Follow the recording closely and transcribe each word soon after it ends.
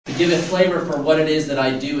give a flavor for what it is that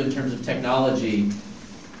I do in terms of technology,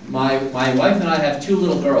 my wife and I have two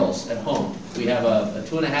little girls at home. We have a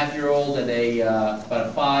 2.5-year-old and about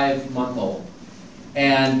a 5-month-old.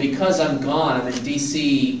 And because I'm gone, I'm in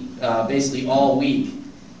D.C. Basically all week,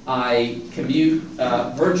 I commute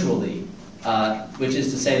virtually, which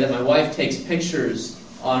is to say that my wife takes pictures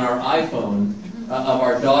on our iPhone of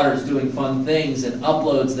our daughters doing fun things and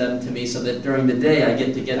uploads them to me so that during the day I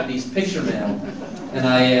get to get these picture mail. And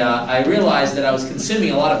I realized that I was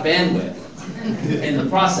consuming a lot of bandwidth in the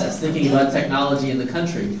process, thinking about technology in the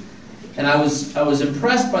country. And I was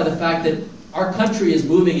impressed by the fact that our country is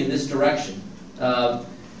moving in this direction.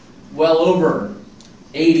 Well over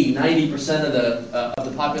 80–90% of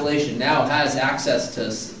the population now has access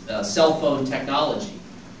to cell phone technology.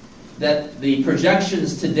 That the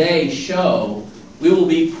projections today show we will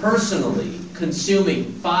be personally consuming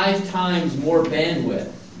 5 times more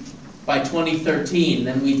bandwidth by 2013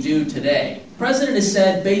 than we do today. The president has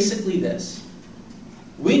said basically this: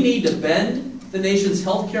 we need to bend the nation's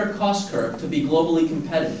healthcare cost curve to be globally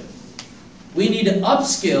competitive. We need to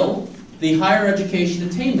upskill the higher education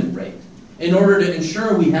attainment rate in order to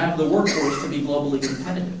ensure we have the workforce to be globally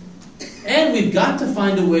competitive. And we've got to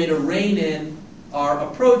find a way to rein in our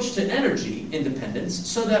approach to energy independence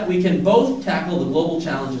so that we can both tackle the global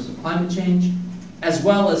challenges of climate change as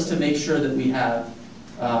well as to make sure that we have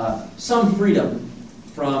some freedom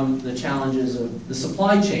from the challenges of the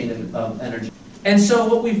supply chain of energy. And so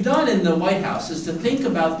what we've done in the White House is to think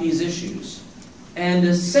about these issues and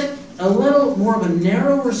to set a little more of a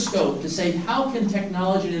narrower scope to say how can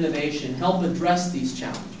technology and innovation help address these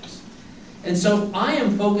challenges. And so I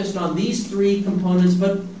am focused on these 3 components,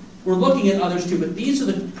 but we're looking at others too, but these are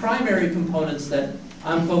the primary components that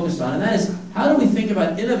I'm focused on, and that is how do we think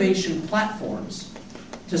about innovation platforms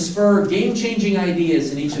to spur game-changing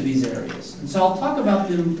ideas in each of these areas. And so I'll talk about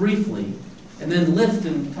them briefly, and then lift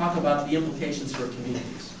and talk about the implications for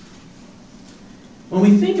communities. When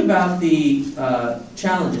we think about the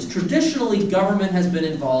challenges, traditionally government has been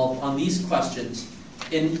involved on these questions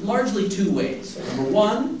in largely 2 ways. Number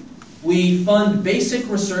 1, we fund basic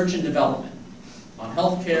research and development. On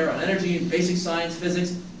healthcare, on energy, basic science,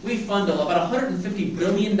 physics, we fund about $150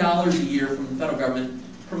 billion a year from the federal government,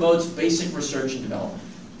 promotes basic research and development.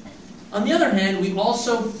 On the other hand, we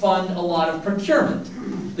also fund a lot of procurement.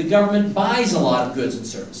 The government buys a lot of goods and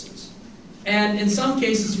services. And in some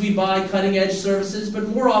cases we buy cutting-edge services, but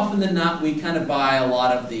more often than not we kind of buy a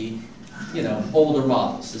lot of the older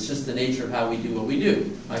models. It's just the nature of how we do what we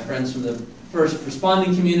do. My friends from the first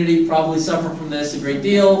responding community probably suffer from this a great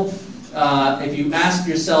deal. If you ask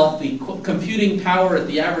yourself the computing power at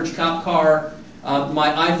the average cop car, my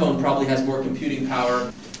iPhone probably has more computing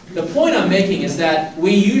power. The point I'm making is that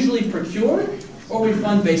we usually procure or we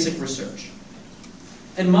fund basic research.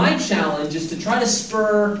 And my challenge is to try to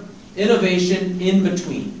spur innovation in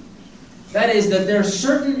between. That is, that there are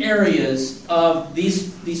certain areas of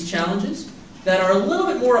these challenges that are a little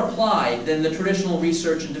bit more applied than the traditional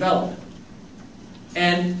research and development.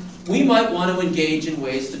 And we might want to engage in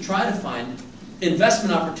ways to try to find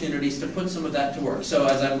investment opportunities to put some of that to work. So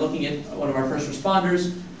as I'm looking at one of our first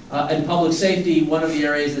responders, in public safety, one of the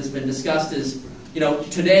areas that's been discussed is,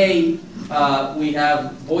 today we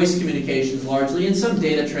have voice communications largely and some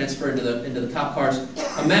data transfer into the cop cars.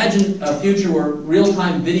 Imagine a future where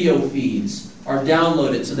real-time video feeds are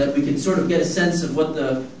downloaded so that we can sort of get a sense of what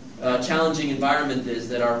the challenging environment is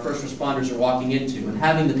that our first responders are walking into, and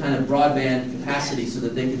having the kind of broadband capacity so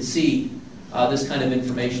that they can see this kind of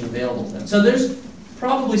information available to them. So there's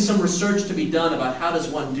probably some research to be done about how does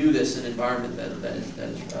one do this in an environment that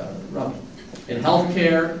is relevant. In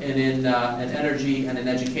healthcare and in energy and in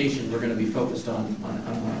education, we're going to be focused on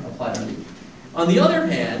applied energy. On the other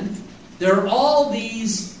hand, there are all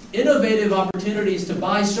these innovative opportunities to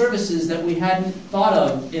buy services that we hadn't thought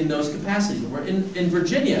of in those capacities. In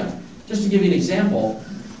Virginia, just to give you an example,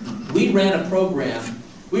 we ran a program.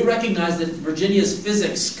 We recognized that Virginia's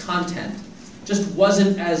physics content just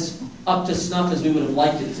wasn't as up to snuff as we would have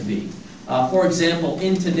liked it to be. For example,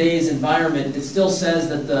 in today's environment, it still says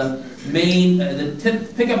that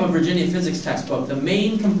pick up a Virginia physics textbook, the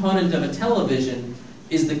main component of a television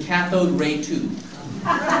is the cathode ray tube.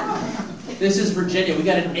 This is Virginia. We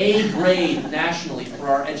got an A grade nationally for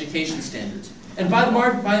our education standards. And by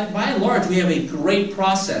and large, we have a great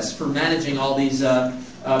process for managing all these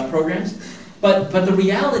programs. But the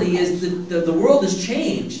reality is that the world has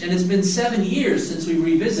changed, and it's been 7 years since we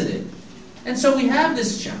revisited. And so we have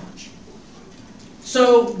this challenge.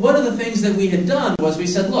 So one of the things that we had done was we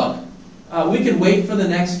said, look, we could wait for the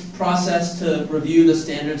next process to review the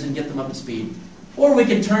standards and get them up to speed, or we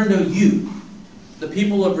could turn to you. the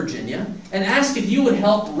people of Virginia and asked if you would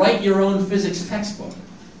help write your own physics textbook.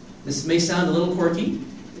 This may sound a little quirky,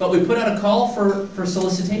 but we put out a call for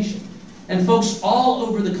solicitation. And folks all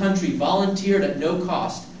over the country volunteered at no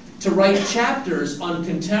cost to write chapters on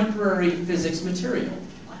contemporary physics material,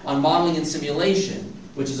 on modeling and simulation,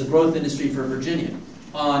 which is a growth industry for Virginia,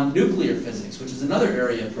 on nuclear physics, which is another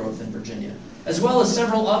area of growth in Virginia, as well as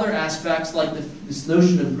several other aspects like this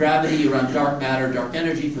notion of gravity around dark matter, dark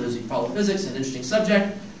energy, for those who follow physics, an interesting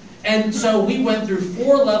subject. And so we went through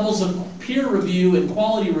 4 levels of peer review and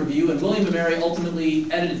quality review, and William and Mary ultimately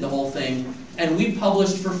edited the whole thing, and we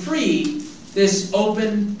published for free this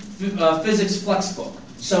open physics flexbook.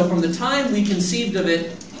 So from the time we conceived of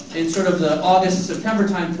it in sort of the August-September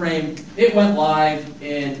time frame, it went live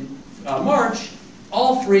in March.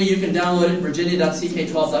 All free. You can download it at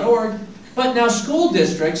virginia.ck12.org. But now school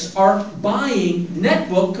districts are buying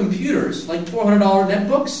netbook computers, like $400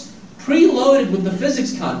 netbooks, preloaded with the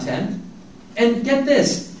physics content. And get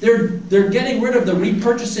this, they're getting rid of the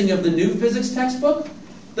repurchasing of the new physics textbook.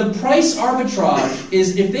 The price arbitrage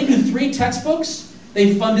is if they do 3 textbooks,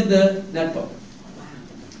 they funded the netbook.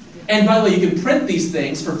 And by the way, you can print these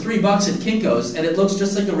things for $3 at Kinko's, and it looks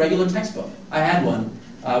just like a regular textbook. I had one.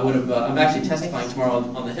 I'm actually testifying tomorrow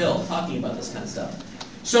on the Hill, talking about this kind of stuff.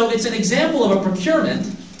 So it's an example of a procurement,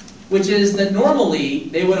 which is that normally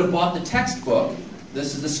they would have bought the textbook.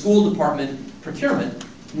 This is the school department procurement.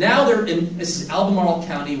 Now this is Albemarle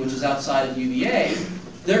County, which is outside of UVA.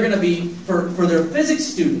 They're going to be, for their physics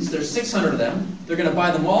students, there's 600 of them, they're going to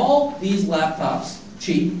buy them all these laptops,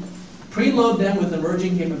 cheap, preload them with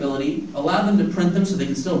emerging capability, allow them to print them so they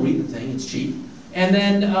can still read the thing, it's cheap, and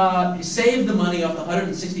then save the money off the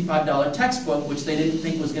 $165 textbook, which they didn't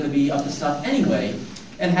think was going to be up to snuff anyway,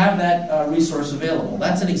 and have that resource available.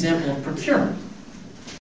 That's an example of procurement.